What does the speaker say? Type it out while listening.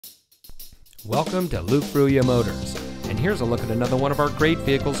Welcome to Luke Fruia Motors, and here's a look at another one of our great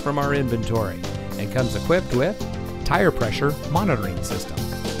vehicles from our inventory, and comes equipped with tire pressure monitoring system,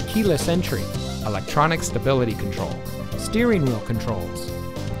 keyless entry, electronic stability control, steering wheel controls,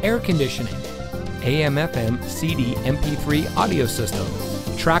 air conditioning, AM/FM CD MP3 audio system,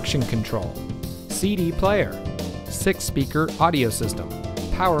 traction control, CD player, 6-speaker audio system,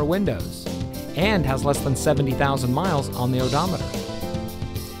 power windows, and has less than 70,000 miles on the odometer.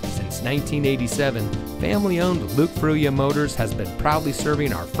 Since 1987, family-owned Luke Fruia Motors has been proudly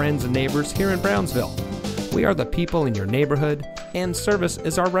serving our friends and neighbors here in Brownsville. We are the people in your neighborhood, and service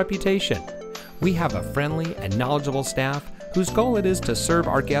is our reputation. We have a friendly and knowledgeable staff whose goal it is to serve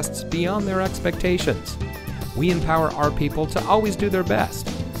our guests beyond their expectations. We empower our people to always do their best,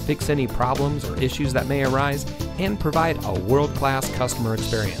 fix any problems or issues that may arise, and provide a world-class customer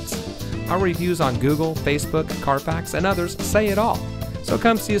experience. Our reviews on Google, Facebook, Carfax, and others say it all. So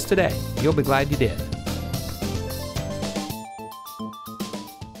come see us today. You'll be glad you did.